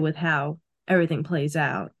helps too with how everything plays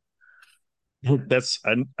out. That's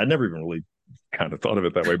I never even really kind of thought of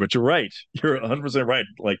it that way, but you're right. You're 100% right.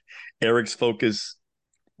 Like, Eric's focus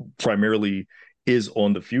primarily is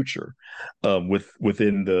on the future,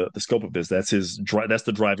 within the scope of this. That's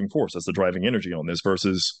the driving force. That's the driving energy on this,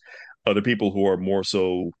 versus other people who are more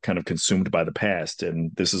so kind of consumed by the past.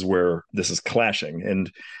 And this is where this is clashing.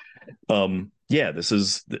 And yeah,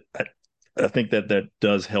 I think that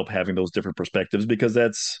does help having those different perspectives, because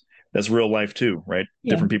that's real life too, right?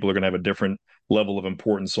 Yeah. Different people are going to have a different level of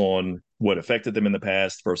importance on what affected them in the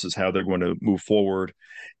past versus how they're going to move forward.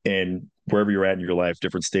 And wherever you're at in your life,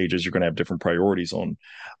 different stages, you're going to have different priorities on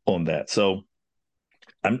that. So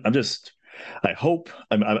I'm just, I hope,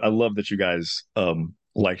 I love that you guys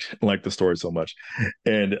like the story so much,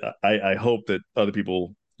 and I hope that other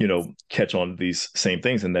people catch on to these same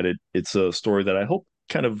things, and that it's a story that I hope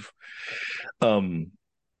kind of um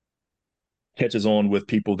catches on with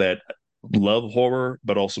people that love horror,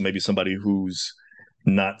 but also maybe somebody who's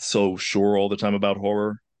not so sure all the time about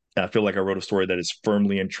horror. I feel like I wrote a story that is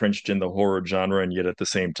firmly entrenched in the horror genre, and yet at the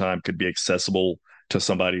same time could be accessible to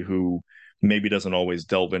somebody who maybe doesn't always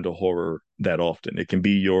delve into horror that often. It can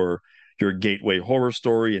be your gateway horror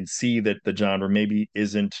story, and see that the genre maybe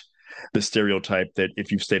isn't the stereotype that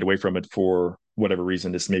if you've stayed away from it for whatever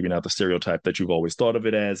reason, it's maybe not the stereotype that you've always thought of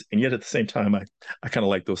it as. And yet at the same time, I kind of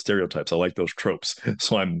like those stereotypes. I like those tropes.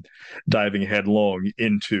 So I'm diving headlong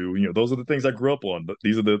into, those are the things I grew up on, but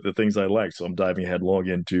these are the things I like. So I'm diving headlong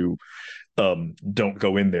into don't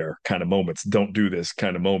go in there kind of moments, don't do this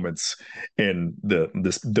kind of moments, and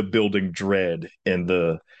the building dread and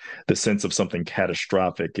the sense of something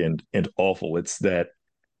catastrophic and awful. It's that,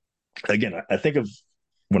 again, I think of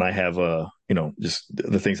when I have just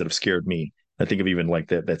the things that have scared me. I think of even like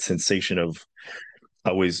that sensation of,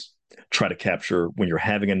 I always try to capture when you're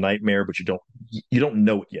having a nightmare, but you don't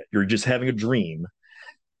know it yet. You're just having a dream.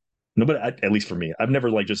 Nobody, at least for me, I've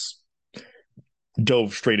never like just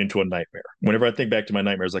dove straight into a nightmare. Whenever I think back to my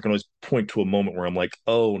nightmares, I can always point to a moment where I'm like,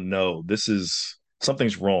 oh no, this is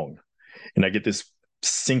something's wrong. And I get this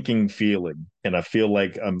sinking feeling, and I feel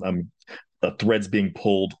like I'm a thread's being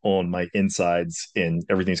pulled on my insides and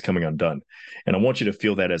everything's coming undone. And I want you to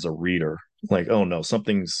feel that as a reader, like, oh no,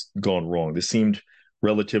 something's gone wrong. This seemed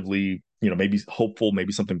relatively, maybe hopeful,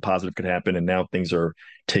 maybe something positive could happen. And now things are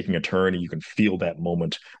taking a turn, and you can feel that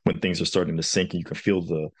moment when things are starting to sink, and you can feel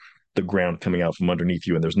the ground coming out from underneath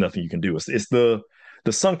you, and there's nothing you can do. It's the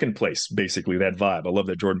sunken place, basically, that vibe. I love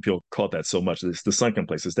that Jordan Peele caught that so much. It's the sunken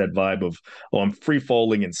place. It's that vibe of, oh, I'm free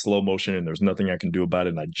falling in slow motion and there's nothing I can do about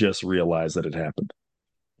it. And I just realized that it happened.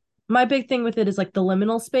 My big thing with it is like the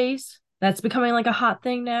liminal space. That's becoming like a hot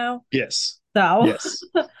thing now. Yes. So Yes.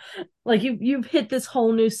 like you've hit this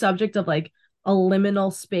whole new subject of like a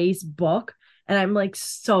liminal space book. And I'm like,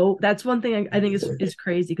 so that's one thing I think is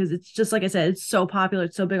crazy, because it's just like I said, it's so popular,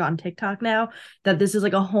 it's so big on TikTok now, that this is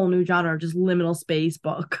like a whole new genre of just liminal space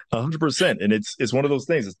book. 100%. And it's one of those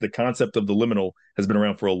things. It's the concept of the liminal has been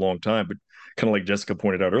around for a long time, but kind of like Jessica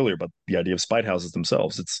pointed out earlier about the idea of spite houses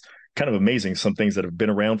themselves. It's kind of amazing. Some things that have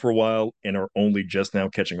been around for a while and are only just now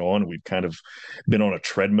catching on. We've kind of been on a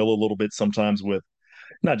treadmill a little bit sometimes with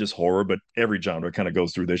not just horror, but every genre kind of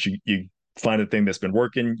goes through this. You find a thing that's been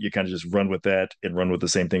working, you kind of just run with that and run with the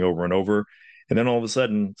same thing over and over. And then all of a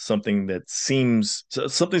sudden, something's going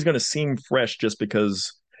to seem fresh just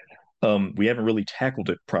because we haven't really tackled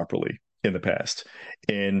it properly in the past.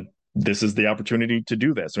 And this is the opportunity to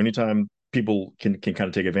do that. So anytime people can kind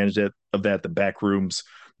of take advantage of that, the back rooms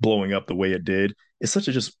blowing up the way it did, it's such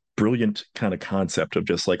a just brilliant kind of concept of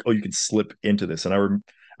just like, oh, you can slip into this. And I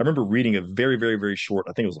remember reading a very, very, very short,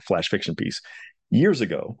 I think it was a flash fiction piece years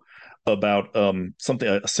ago about something,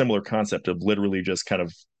 a similar concept of literally just kind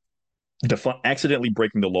of accidentally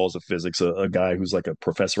breaking the laws of physics. A guy who's like a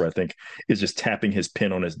professor, I think, is just tapping his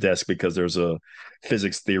pen on his desk because there's a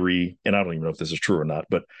physics theory, and I don't even know if this is true or not,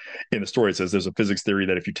 but in the story it says there's a physics theory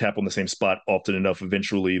that if you tap on the same spot often enough,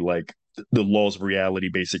 eventually, like, the laws of reality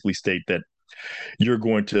basically state that you're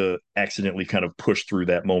going to accidentally kind of push through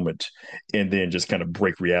that moment and then just kind of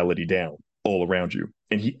break reality down all around you.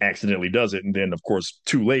 And he accidentally does it, and then of course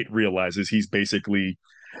too late realizes he's basically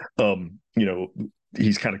um you know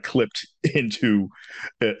he's kind of clipped into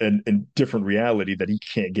a different reality that he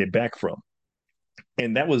can't get back from.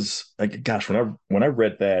 And that was like, gosh, when I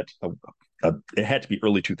read that, it had to be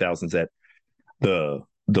early 2000s at the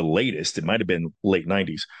latest. It might have been late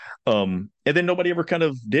 90s. And then nobody ever kind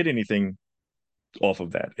of did anything off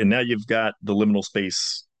of that. And now you've got the liminal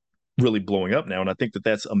space really blowing up now. And I think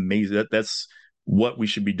that's amazing. That's what we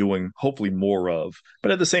should be doing, hopefully more of.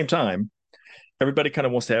 But at the same time, everybody kind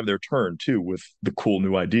of wants to have their turn too with the cool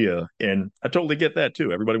new idea. And I totally get that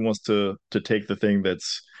too. Everybody wants to take the thing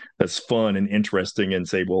that's fun and interesting and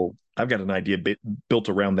say, well, I've got an idea built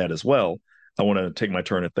around that as well. I want to take my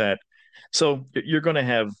turn at that. So you're going to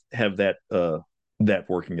have that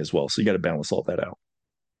working as well. So you got to balance all that out.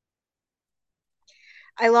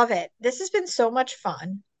 I love it. This has been so much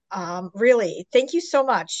fun. Really, thank you so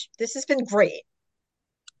much. This has been great.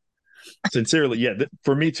 Sincerely, yeah,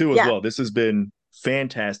 for me too as Yeah. well. This has been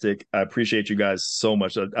fantastic. I appreciate you guys so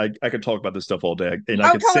much. I could talk about this stuff all day, and I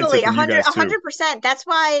Oh, can sense it totally. from you guys A too. 100%. That's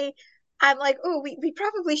why I'm like, oh, we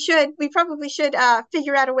probably should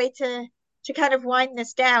figure out a way to kind of wind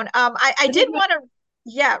this down. I I did think want to,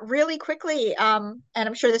 yeah, really quickly, and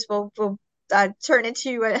I'm sure this will turn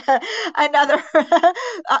into another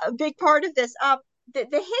big part of this. The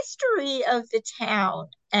history of the town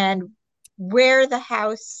and where the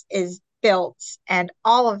house is built and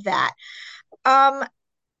all of that. Um,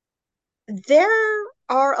 there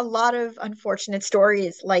are a lot of unfortunate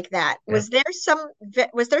stories like that. Yeah. Was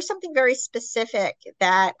there something very specific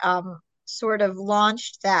that sort of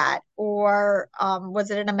launched that, or was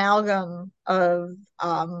it an amalgam of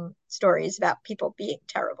stories about people being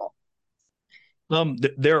terrible?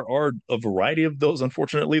 There are a variety of those,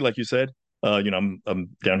 unfortunately, like you said. I'm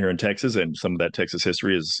down here in Texas, and some of that Texas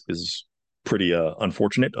history is pretty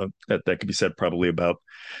unfortunate. That could be said probably about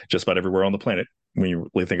just about everywhere on the planet when you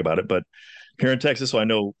really think about it. But here in Texas, so I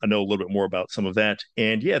know a little bit more about some of that.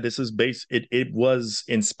 And yeah, this is based. It was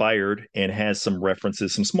inspired and has some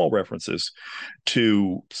references, some small references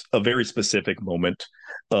to a very specific moment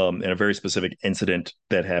and a very specific incident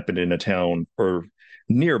that happened in a town or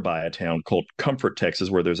nearby a town called Comfort, Texas,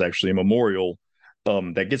 where there's actually a memorial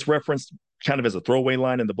that gets referenced kind of as a throwaway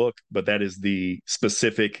line in the book, but that is the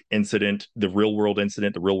specific incident, the real world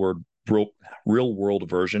incident, the real world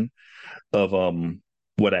version of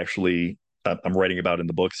what actually I'm writing about in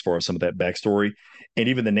the book as far as some of that backstory. And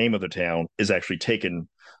even the name of the town is actually taken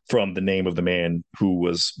from the name of the man who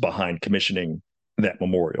was behind commissioning that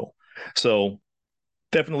memorial. So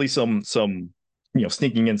definitely some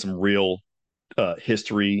sneaking in some real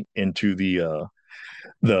history into the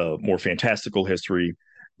more fantastical history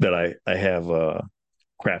that I have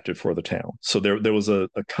crafted for the town. So there was a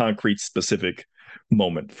concrete, specific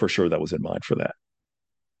moment for sure that was in mind for that.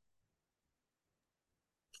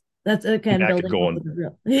 That's again building off of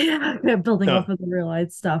the real, building off of the real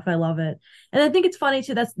life stuff. I love it, and I think it's funny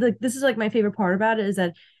too. This is like my favorite part about it is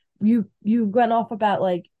that you went off about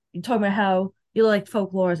like you talking about how you liked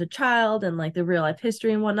folklore as a child and like the real life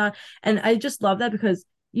history and whatnot, and I just love that because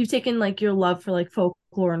you've taken like your love for like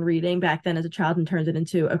folklore and reading back then as a child and turned it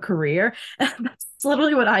into a career. And that's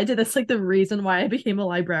literally what I did. That's like the reason why I became a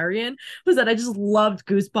librarian, was that I just loved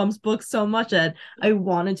Goosebumps books so much that I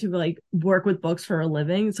wanted to like work with books for a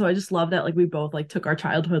living. So I just love that like we both like took our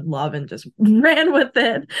childhood love and just ran with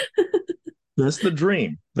it. That's the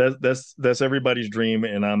dream. That's everybody's dream.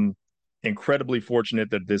 And I'm incredibly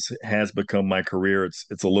fortunate that this has become my career.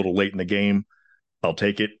 It's a little late in the game. I'll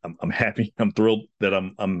take it. I'm happy. I'm thrilled that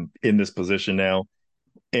I'm in this position now.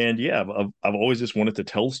 And yeah, I've always just wanted to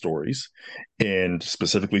tell stories, and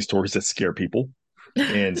specifically stories that scare people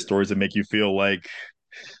and stories that make you feel like,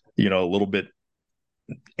 a little bit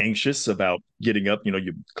anxious about getting up.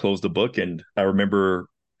 You close the book, and I remember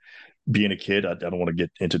being a kid. I don't want to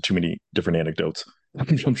get into too many different anecdotes.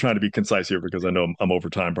 I'm trying to be concise here because I know I'm over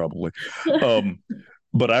time probably.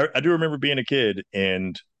 But I do remember being a kid,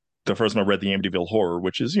 and the first time I read the Amityville Horror,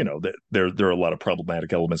 which is, there are a lot of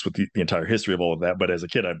problematic elements with the entire history of all of that. But as a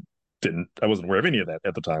kid, I wasn't aware of any of that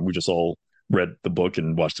at the time. We just all read the book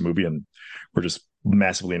and watched the movie and were just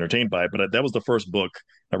massively entertained by it. But that was the first book.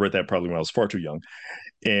 I read that probably when I was far too young.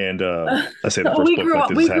 And I say the first we book.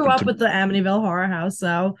 We grew up with the Amityville Horror House.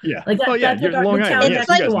 So yeah. Like that, yeah. That's Long Island. It's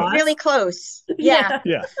like really close. Yeah.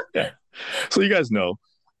 Yeah. So you guys know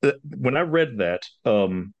when I read that,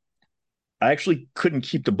 I actually couldn't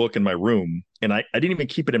keep the book in my room, and I didn't even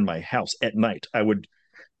keep it in my house at night. I would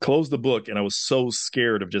close the book, and I was so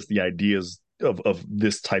scared of just the ideas of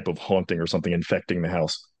this type of haunting or something infecting the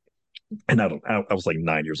house. And I was like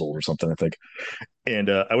 9 years old or something, I think. And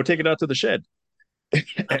I would take it out to the shed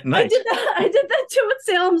at night. I did that too with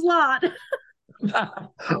Salem's Lot.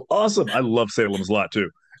 Awesome. I love Salem's Lot too.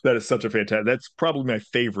 That is such a fantastic. That's probably my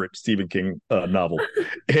favorite Stephen King novel.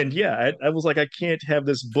 And yeah, I was like, I can't have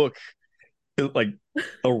this book like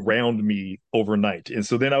around me overnight. And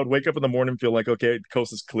so then I would wake up in the morning, feel like, okay, the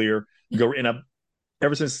coast is clear, go. And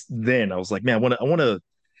ever since then, I was like, man, I want to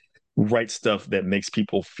write stuff that makes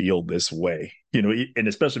people feel this way, and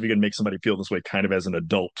especially if you can make somebody feel this way kind of as an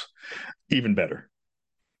adult, even better.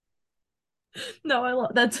 No, I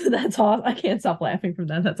love that's awesome. I can't stop laughing from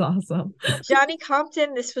that. That's awesome. Johnny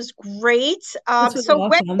Compton, this was great. This was awesome.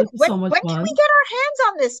 When can we get our hands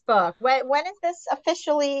on this book? When is this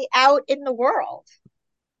officially out in the world?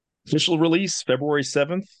 Official release February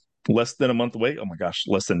 7th, less than a month away. Oh my gosh,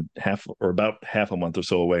 less than half or about half a month or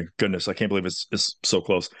so away. Goodness, I can't believe it's so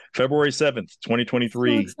close. February 7th,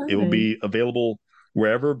 2023. So it will be available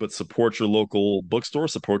wherever, but support your local bookstore,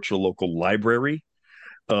 support your local library.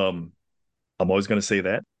 I'm always going to say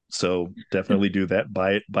that. So definitely do that.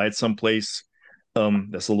 Buy it someplace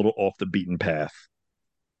that's a little off the beaten path.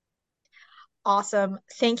 Awesome.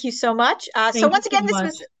 Thank you so much. So once again,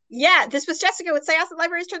 this was Jessica with Syosset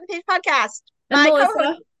Libraries Turn the Page podcast. And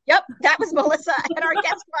Melissa. Yep, that was Melissa. And our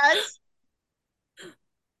guest was...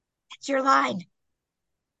 It's your line.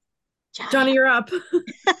 Johnny, you're up.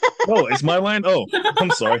 Oh, it's my line? Oh,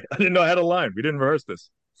 I'm sorry. I didn't know I had a line. We didn't rehearse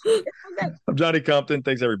this. I'm Johnny Compton.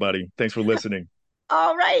 Thanks, everybody. Thanks for listening.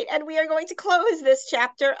 All right. And we are going to close this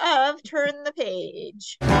chapter of Turn the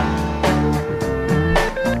Page.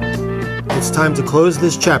 It's time to close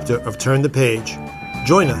this chapter of Turn the Page.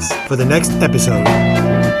 Join us for the next episode.